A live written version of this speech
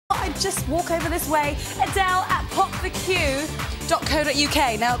I'd just walk over this way. Adele at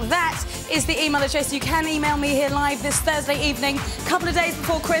poptheq.co.uk. Now, that is the email address. You can email me here live this Thursday evening, a couple of days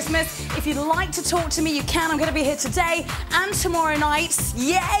before Christmas. If you'd like to talk to me, you can. I'm going to be here today and tomorrow night.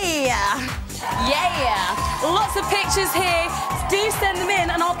 Yeah! Yeah! Lots of pictures here. Do send them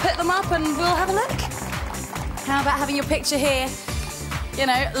in and I'll put them up and we'll have a look. How about having your picture here, you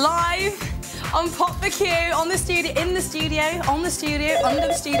know, live on Pop the Q, on the studio, in the studio, on the studio, under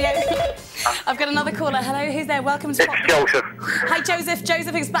the studio. I've got another caller. Hello, who's there? Welcome to Pop the Q. Joseph. Hi, Joseph.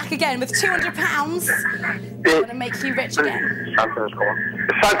 Joseph is back again with £200. I'm going to make you rich again. Santa's coming.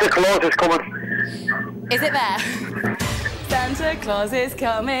 Santa Claus is coming. Is it there? Santa Claus is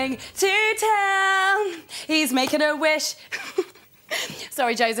coming to town. He's making a wish.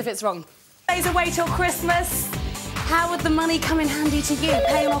 Sorry, Joseph, it's wrong. Days away till Christmas. How would the money come in handy to you?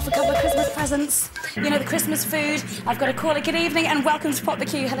 Paying off a couple of Christmas presents, you know, the Christmas food. I've got a caller. Good evening and welcome to Pop the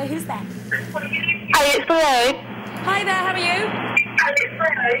Q. Hello, who's there? Hi, it's Lou. Hi there, how are you?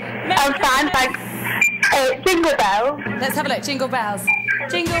 I'm fine, thanks. Jingle bells. Let's have a look. Jingle bells.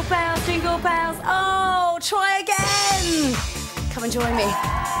 Jingle bells, jingle bells. Oh, try again. Come and join me.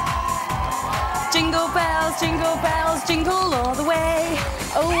 Jingle bells, jingle all the way.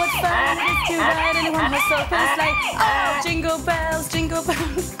 Oh, what fun it is to ride in a one-horse open sleigh. Oh, jingle bells,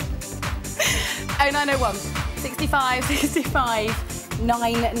 0901 65 65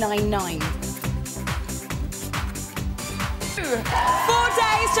 999. 4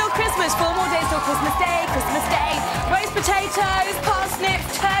 days till Christmas, 4 more days till Christmas Day, roast potatoes,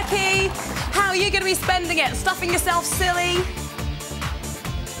 parsnips, turkey. How are you going to be spending it? Stuffing yourself silly?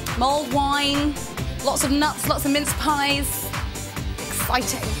 Mulled wine, lots of nuts, lots of mince pies.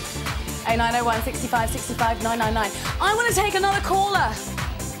 Exciting. 0901 65 65 999. I want to take another caller.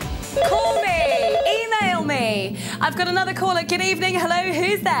 Call me, email me. I've got another caller. Good evening. Hello,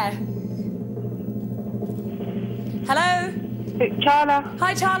 who's there? Hello? It's Charla.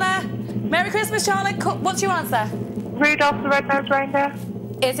 Hi, Charla. Merry Christmas, Charla. What's your answer? Rudolph the Red-Nosed Reindeer.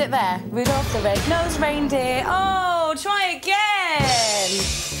 Is it there? Rudolph the Red-Nosed Reindeer. Oh, try again.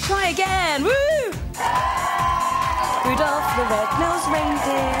 Try again. Woo! Rudolph the Red-Nosed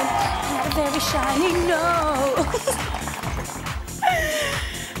Reindeer had a very shiny nose.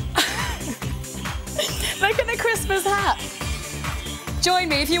 Look at the Christmas hat. Join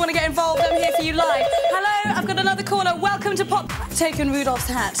me if you want to get involved. I'm here for you live. Hello, I've got another caller. Welcome to Pop. Taking Rudolph's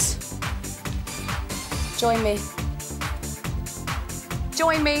hat. Join me.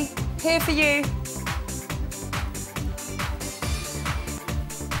 Join me. Here for you.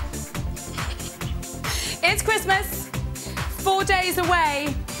 It's Christmas. 4 days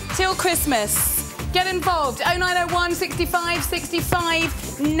away till Christmas. Get involved. 0901 65 65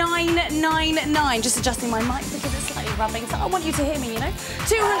 999. Just adjusting my mic because it's slightly rubbing, so I want you to hear me, you know.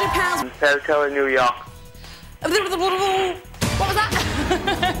 £200. Hotel in New York. What was that?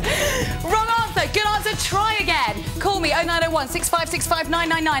 Wrong answer. Good answer. Try again. Call me 0901 65 65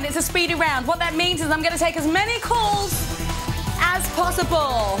 999. It's a speedy round. What that means is I'm going to take as many calls as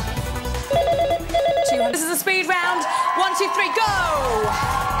possible. This is a speed round. 1, 2, 3, go!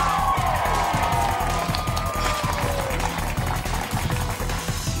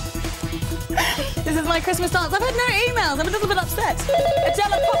 This is my Christmas dance. I've had no emails. I'm a little bit upset.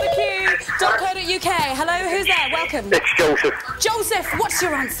 Adele at poptheq.co.uk. Hello, who's there? Welcome. It's Joseph. Joseph, what's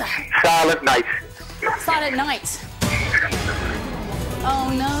your answer? Silent Night. Silent Night. Oh,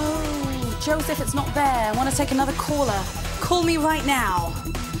 no. Joseph, it's not there. I want to take another caller. Call me right now.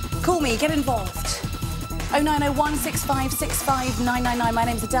 Call me. Get involved. 0901 65 65 999. My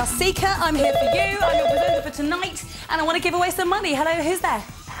name's Adele Sica. I'm here for you. I'm your presenter for tonight. And I want to give away some money. Hello, who's there?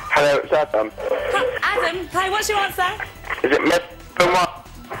 Hello, it's Adam. Adam, hi, what's your answer? Is it Miss what?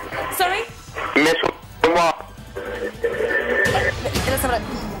 Sorry? Miss what? Let's have a look.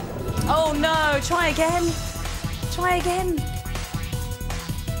 Oh no, try again. Try again.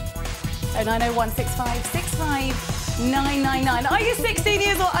 0901 65 65 999. Are you 16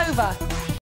 years or over?